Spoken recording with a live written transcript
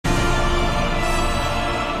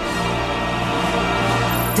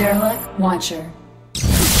Derelict Watcher.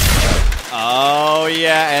 Oh,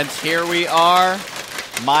 yeah, and here we are.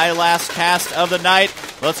 My last cast of the night.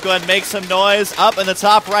 Let's go ahead and make some noise up in the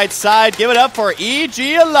top right side. Give it up for EG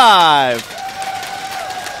aLive.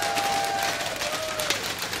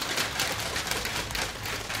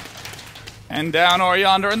 And down or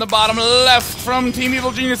yonder in the bottom left from Team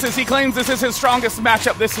Evil Geniuses. He claims this is his strongest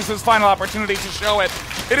matchup. This is his final opportunity to show it.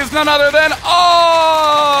 It is none other than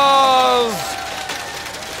Oz!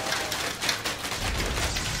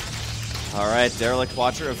 All right, Derelict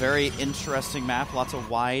Watcher, a very interesting map. Lots of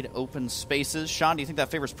wide open spaces. Sean, do you think that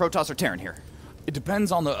favors Protoss or Terran here? It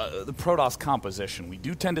depends on the Protoss composition. We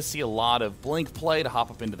do tend to see a lot of blink play to hop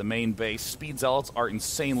up into the main base. Speed Zealots are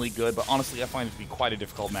insanely good, but honestly I find it to be quite a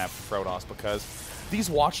difficult map for Protoss because these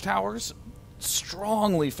watchtowers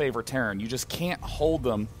strongly favor Terran. You just can't hold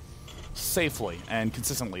them safely and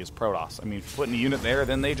consistently as Protoss. I mean, if you put in a unit there,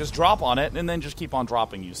 then they just drop on it and then just keep on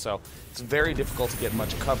dropping you. So it's very difficult to get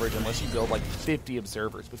much coverage unless you build like 50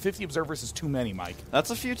 observers. But 50 observers is too many, Mike. That's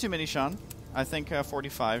a few too many, Sean. I think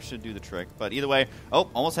 45 should do the trick. But either way, oh,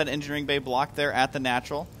 almost had Engineering Bay blocked there at the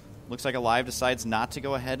natural. Looks like aLive decides not to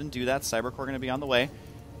go ahead and do that. Cybercore going to be on the way.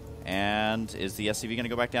 And is the SCV going to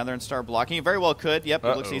go back down there and start blocking? It very well could. Yep, it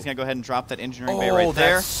looks like he's going to go ahead and drop that Engineering Bay right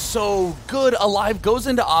there. That's so good. aLive goes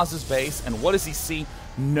into Oz's base, and what does he see?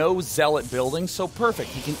 No Zealot building, so perfect.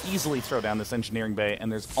 He can easily throw down this Engineering Bay,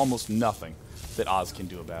 and there's almost nothing that Oz can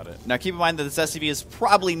do about it. Now keep in mind that this SCV is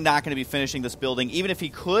probably not going to be finishing this building. Even if he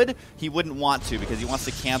could, he wouldn't want to because he wants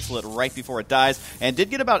to cancel it right before it dies. And did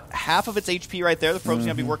get about half of its HP right there. The probe's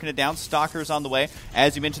going to be working it down. Stalker's on the way.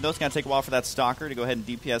 As you mentioned, though, it's going to take a while for that Stalker to go ahead and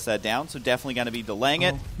DPS that down, so definitely going to be delaying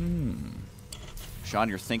it. Sean,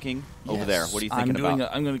 you're thinking over there. What are you thinking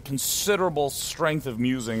about? I'm doing a considerable strength of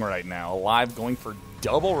musing right now. aLive going for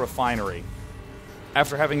double refinery.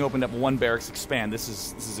 After having opened up one barracks expand, this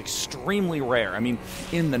is extremely rare. I mean,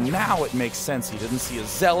 in the now it makes sense. He didn't see a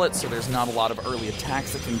Zealot, so there's not a lot of early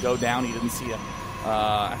attacks that can go down. He didn't see a...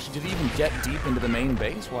 actually, did he even get deep into the main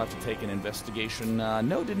base? We'll have to take an investigation.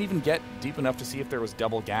 No, didn't even get deep enough to see if there was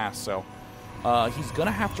double gas, so... he's going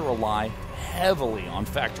to have to rely heavily on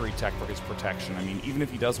factory tech for his protection. I mean, even if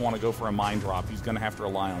he does want to go for a mine drop, he's going to have to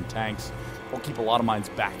rely on tanks or keep a lot of mines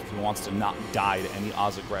back if he wants to not die to any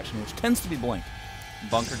Oz aggression, which tends to be blink.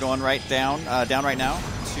 Bunker going right down right now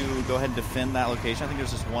to go ahead and defend that location. I think there's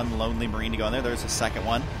just one lonely Marine to go in there. There's a second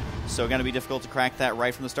one. So going to be difficult to crack that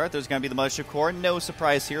right from the start. There's going to be the Mothership Core. No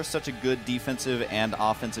surprise here. Such a good defensive and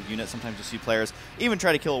offensive unit. Sometimes you see players even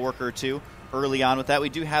try to kill a worker or two early on with that. We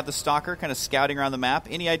do have the Stalker kind of scouting around the map.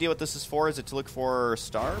 Any idea what this is for? Is it to look for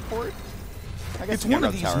Starport? I guess it's one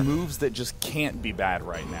of these moves that just can't be bad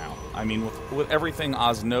right now. I mean, with everything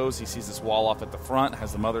Oz knows, he sees this wall off at the front,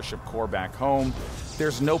 has the Mothership Core back home.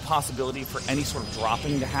 There's no possibility for any sort of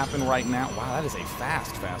dropping to happen right now. Wow, that is a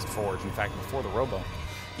fast forge. In fact, before the Robo.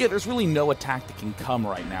 Yeah, there's really no attack that can come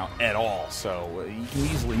right now at all, so you can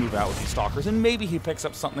easily move out with these Stalkers, and maybe he picks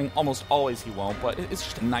up something. Almost always he won't, but it's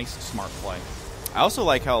just a nice, smart play. I also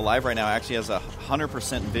like how aLive right now actually has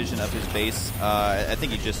 100% vision of his base. I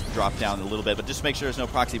think he just dropped down a little bit, but just make sure there's no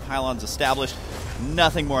proxy pylons established.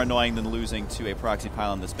 Nothing more annoying than losing to a proxy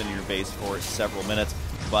pylon that's been in your base for several minutes.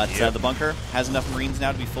 But the bunker has enough Marines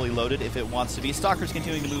now to be fully loaded if it wants to be. Stalker's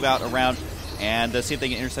continuing to move out around and see if they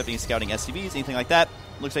can intercept any scouting SCVs, anything like that.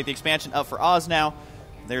 Looks like the expansion up for Oz now.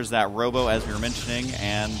 There's that Robo, as we were mentioning,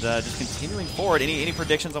 and just continuing forward. Any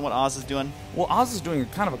predictions on what Oz is doing? Well, Oz is doing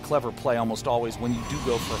kind of a clever play almost always. When you do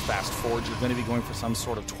go for a fast forge, you're going to be going for some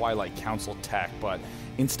sort of Twilight Council tech, but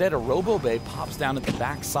instead a Robo Bay pops down at the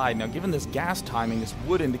backside. Now, given this gas timing, this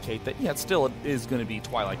would indicate that, yeah, it is going to be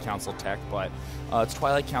Twilight Council tech, but it's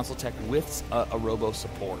Twilight Council tech with a Robo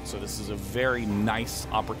support, so this is a very nice,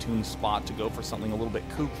 opportune spot to go for something a little bit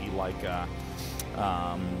kooky like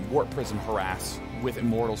Warp Prism Harass with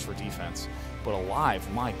Immortals for defense. But aLive,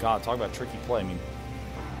 my god, talk about tricky play. I mean,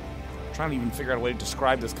 I'm trying to even figure out a way to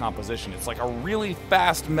describe this composition. It's like a really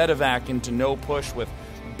fast medevac into no push with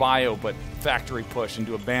bio, but factory push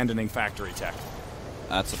into abandoning factory tech.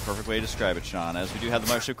 That's a perfect way to describe it, Sean. As we do have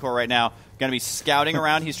the Mothership Core right now, going to be scouting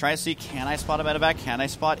around. He's trying to see, can I spot a medevac? Can I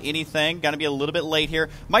spot anything? Going to be a little bit late here.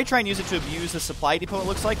 Might try and use it to abuse the supply depot, it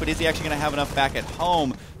looks like, but is he actually going to have enough back at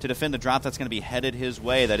home to defend the drop that's going to be headed his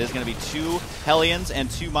way? That is going to be 2 Hellions and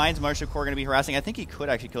 2 mines. Mothership Core going to be harassing. I think he could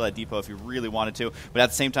actually kill that depot if he really wanted to, but at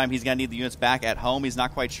the same time, he's going to need the units back at home. He's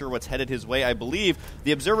not quite sure what's headed his way. I believe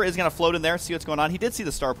the Observer is going to float in there, see what's going on. He did see the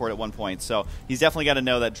Starport at one point, so he's definitely got to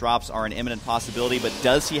know that drops are an imminent possibility, but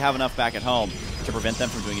does he have enough back at home to prevent them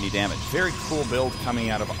from doing any damage? Very very cool build coming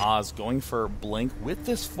out of Oz, going for Blink with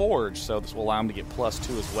this Forge, so this will allow him to get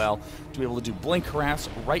 +2 as well, to be able to do Blink Harass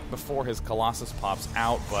right before his Colossus pops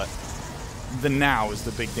out, but the now is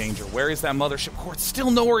the big danger. Where is that Mothership Core? It's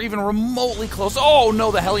still nowhere even remotely close. Oh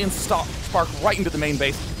no, the Hellions spark right into the main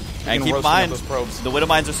base. And keep in mind, the Widow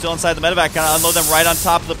Mines are still inside the medevac. Going to unload them right on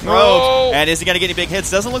top of the probes. No. And is he going to get any big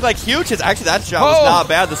hits? Doesn't look like huge hits. Actually, that shot was not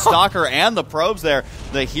bad. The Stalker and the probes there.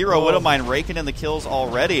 The hero Widow Mine raking in the kills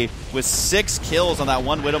already with 6 kills on that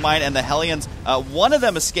one Widow Mine. And the Hellions, one of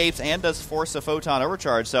them escapes and does force a Photon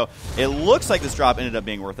Overcharge. So it looks like this drop ended up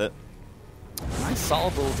being worth it. Nice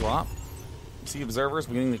solid little drop. See observers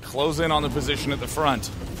beginning to close in on the position at the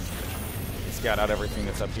front. Scout out everything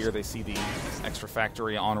that's up here. They see the extra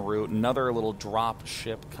factory en route. Another little drop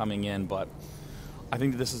ship coming in, but I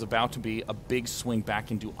think that this is about to be a big swing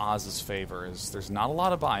back into Oz's favor. As there's not a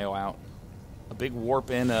lot of bio out. A big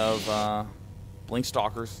warp in of Blink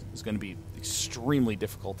Stalkers is going to be extremely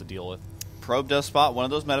difficult to deal with. Probe does spot one of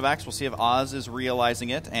those medevacs. We'll see if Oz is realizing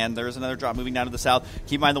it. And there's another drop moving down to the south.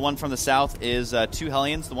 Keep in mind, the one from the south is 2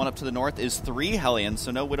 Hellions. The one up to the north is 3 Hellions. So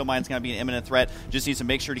no Widow Mine's going to be an imminent threat. Just needs to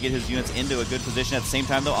make sure to get his units into a good position. At the same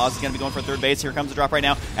time, though, Oz is going to be going for third base. Here comes the drop right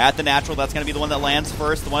now at the natural. That's going to be the one that lands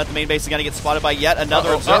first. The one at the main base is going to get spotted by yet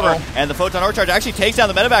another observer. And the Photon Overcharge actually takes down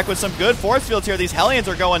the medevac with some good force fields here. These Hellions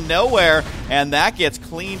are going nowhere. And that gets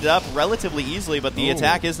cleaned up relatively easily. But the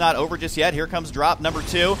attack is not over just yet. Here comes drop number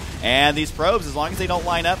 2. And these probes, as long as they don't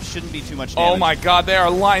line up, shouldn't be too much damage. Oh my god, they are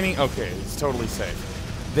lining. Okay, it's totally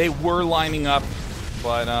safe. They were lining up,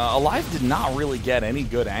 but aLive did not really get any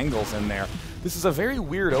good angles in there. This is a very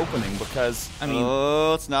weird opening because, I mean...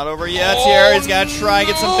 Oh, it's not over yet here. He's got to try and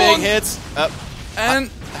get some big hits. And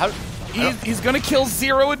he's going to kill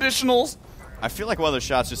 0 additionals. I feel like one of those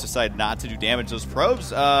shots just decided not to do damage. Those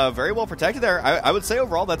probes, very well protected there. I would say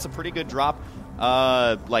overall that's a pretty good drop.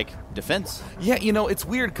 Defense. Yeah, you know, it's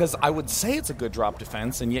weird because I would say it's a good drop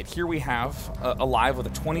defense, and yet here we have aLive with a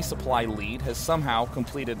 20 supply lead has somehow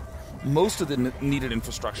completed most of the needed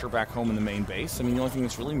infrastructure back home in the main base. I mean, the only thing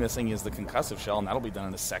that's really missing is the concussive shell, and that'll be done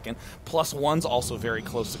in a second. +1's also very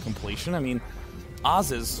close to completion. I mean,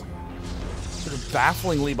 Oz is sort of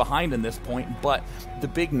bafflingly behind in this point, but the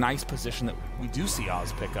big nice position that we do see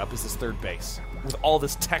Oz pick up is this third base. With all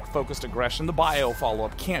this tech-focused aggression, the bio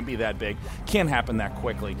follow-up can't be that big, can't happen that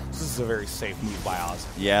quickly. So this is a very safe move by Oz.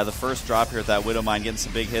 Yeah, the first drop here at that Widow Mine, getting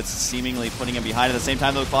some big hits, seemingly putting him behind. At the same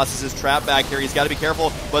time, though, Colossus is trapped back here. He's got to be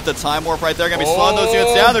careful, but the time warp right there going to be slowing those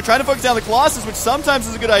units down. They're trying to focus down the Colossus, which sometimes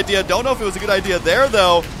is a good idea. Don't know if it was a good idea there,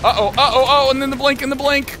 though. And then the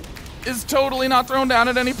blink is totally not thrown down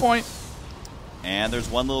at any point. And there's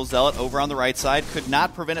one little Zealot over on the right side. Could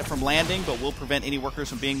not prevent it from landing, but will prevent any workers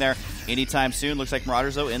from being there anytime soon. Looks like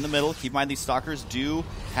Marauders, though, in the middle. Keep in mind, these Stalkers do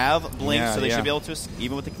have Blink, so they should be able to,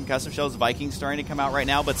 even with the concussive shells, Vikings starting to come out right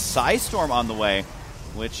now. But Psystorm on the way,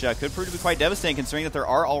 which could prove to be quite devastating, considering that there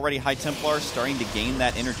are already High Templars starting to gain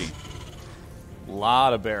that energy. A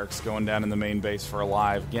lot of barracks going down in the main base for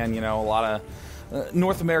aLive. Again, you know, a lot of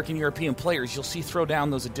North American, European players, you'll see throw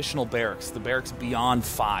down those additional barracks, the barracks beyond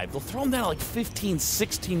 5. They'll throw them down like 15,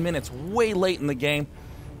 16 minutes, way late in the game.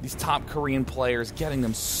 These top Korean players getting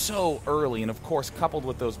them so early, and of course, coupled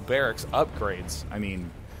with those barracks upgrades, I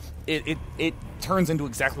mean, it turns into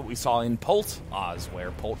exactly what we saw in Polt Oz,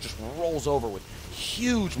 where Polt just rolls over with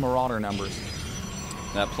huge Marauder numbers.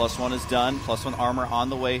 That +1 is done. +1 armor on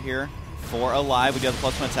the way here for aLive. We do have the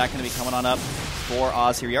 +1 attack going to be coming on up for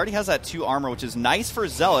Oz here. He already has that 2 armor, which is nice for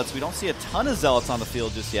Zealots. We don't see a ton of Zealots on the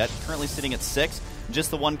field just yet. Currently sitting at 6. Just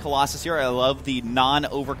the 1 Colossus here. I love the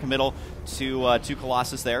non-overcommittal to 2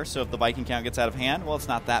 Colossus there. So if the Viking count gets out of hand, well, it's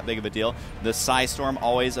not that big of a deal. The Psystorm,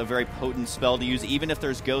 always a very potent spell to use. Even if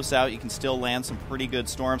there's ghosts out, you can still land some pretty good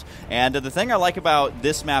storms. And the thing I like about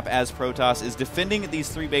this map as Protoss is defending these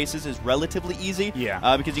 3 bases is relatively easy.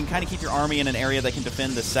 Yeah. Because you can kind of keep your army in an area that can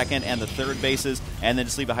defend the 2nd and the 3rd bases, and then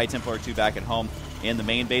just leave a High Templar or 2 back at home in the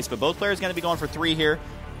main base. But both players going to be going for 3 here.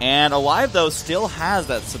 And aLive, though, still has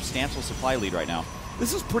that substantial supply lead right now.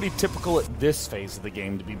 This is pretty typical at this phase of the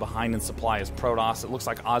game to be behind in supply as Protoss. It looks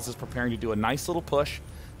like Oz is preparing to do a nice little push.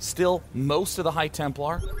 Still, most of the High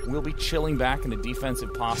Templar will be chilling back in a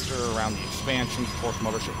defensive posture around the expansions, of course,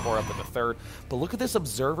 Mothership Core up at the 3rd. But look at this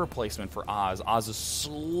observer placement for Oz. Oz is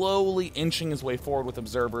slowly inching his way forward with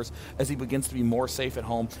observers as he begins to be more safe at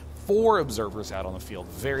home. 4 observers out on the field.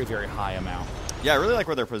 Very, very high amount. Yeah, I really like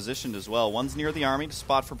where they're positioned as well. One's near the army to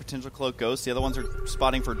spot for potential cloak ghosts. The other ones are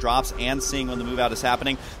spotting for drops and seeing when the move out is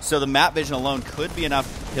happening. So the map vision alone could be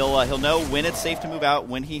enough. He'll know when it's safe to move out,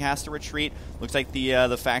 when he has to retreat. Looks like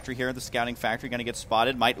the factory here, the scouting factory, going to get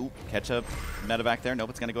spotted. Might catch a medevac there. Nope,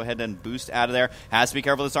 it's going to go ahead and boost out of there. Has to be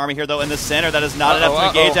careful of this army here, though, in the center. That is not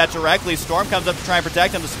enough to engage that directly. Storm comes up to try and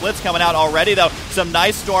protect him. The split's coming out already, though. Some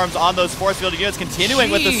nice storms on those force fielded units. Continuing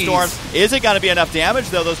with the storms. Is it going to be enough damage,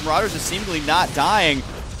 though? Those Marauders are seemingly not dying.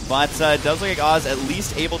 But it does look like Oz at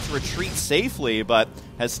least able to retreat safely, but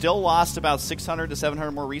has still lost about 600 to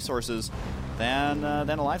 700 more resources than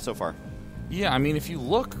aLive so far. Yeah, I mean, if you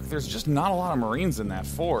look, there's just not a lot of Marines in that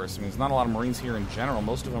force. I mean, there's not a lot of Marines here in general.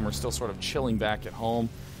 Most of them are still sort of chilling back at home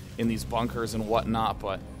in these bunkers and whatnot,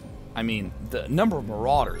 but, I mean, the number of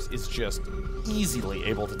Marauders is just easily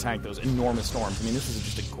able to tank those enormous storms. I mean, this is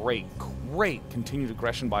just a great, great continued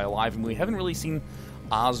aggression by aLive, and we haven't really seen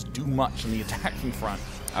Oz do much on the attacking front.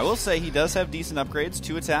 I will say he does have decent upgrades.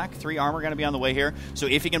 2 attack, 3 armor going to be on the way here. So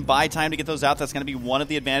if he can buy time to get those out, that's going to be one of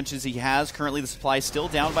the advantages he has. Currently, the supply is still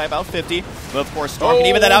down by about 50. But, of course, Storm can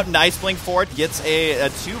even that out. Nice blink forward. Gets a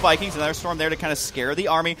 2 Vikings. Another Storm there to kind of scare the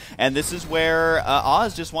army. And this is where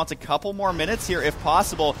Oz just wants a couple more minutes here if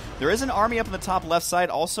possible. There is an army up in the top left side.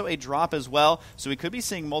 Also a drop as well. So we could be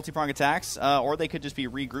seeing multi-prong attacks. Or they could just be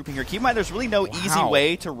regrouping here. Keep in mind, there's really no easy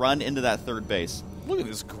way to run into that third base. Look at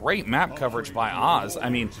this great map coverage by Oz. I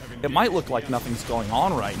mean, it might look like nothing's going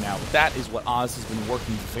on right now, but that is what Oz has been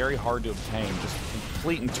working very hard to obtain. Just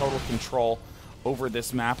complete and total control over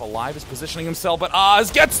this map. aLive is positioning himself, but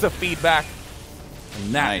Oz gets the feedback.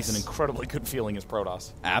 And that is an incredibly good feeling as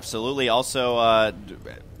Protoss. Absolutely. Also,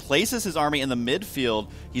 places his army in the midfield.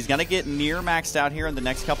 He's going to get near maxed out here in the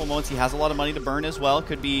next couple moments. He has a lot of money to burn as well.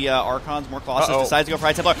 Could be Archons, more Colossus. Decides to go for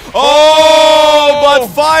High Templar. But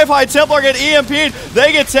 5 High Templar get EMP'd.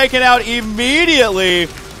 They get taken out immediately.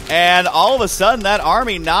 And all of a sudden, that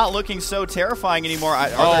army not looking so terrifying anymore.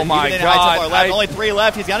 Oh my God. Left. Only 3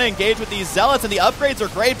 left. He's going to engage with these Zealots, and the upgrades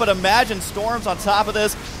are great, but imagine Storms on top of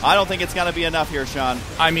this. I don't think it's going to be enough here, Sean.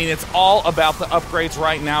 I mean, it's all about the upgrades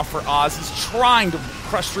right now for Oz. He's trying to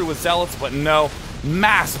crush through with Zealots, but no.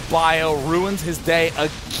 Mass bio ruins his day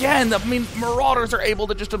again. I mean, Marauders are able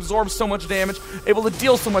to just absorb so much damage, able to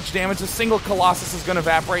deal so much damage. A single Colossus is going to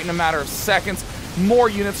evaporate in a matter of seconds. More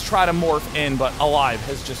units try to morph in, but aLive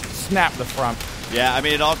has just snapped the front. Yeah, I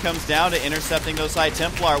mean, it all comes down to intercepting those High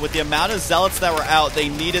Templar. With the amount of Zealots that were out, they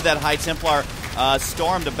needed that High Templar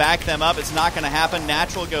Storm to back them up. It's not going to happen.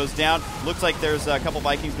 Natural goes down. Looks like there's a couple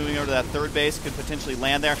Vikings moving over to that third base. Could potentially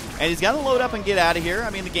land there. And he's got to load up and get out of here. I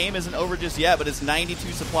mean, the game isn't over just yet, but it's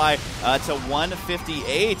 92 supply to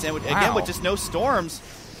 158. And again, with just no Storms,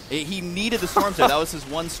 he needed the Storms there. That was his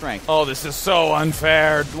one strength. Oh, this is so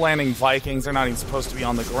unfair. Landing Vikings. They're not even supposed to be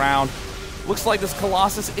on the ground. Looks like this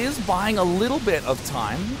Colossus is buying a little bit of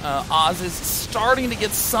time. Oz is starting to get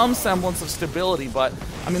some semblance of stability, but,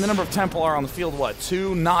 I mean, the number of Templar on the field,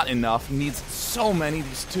 2? Not enough. Needs so many.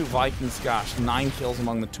 These 2 Vikings, gosh, 9 kills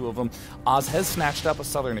among the 2 of them. Oz has snatched up a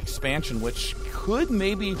southern expansion, which could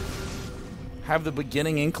maybe have the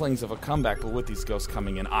beginning inklings of a comeback, but with these ghosts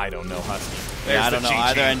coming in, I don't know, Husky. Yeah, I don't know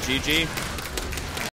either, and GG.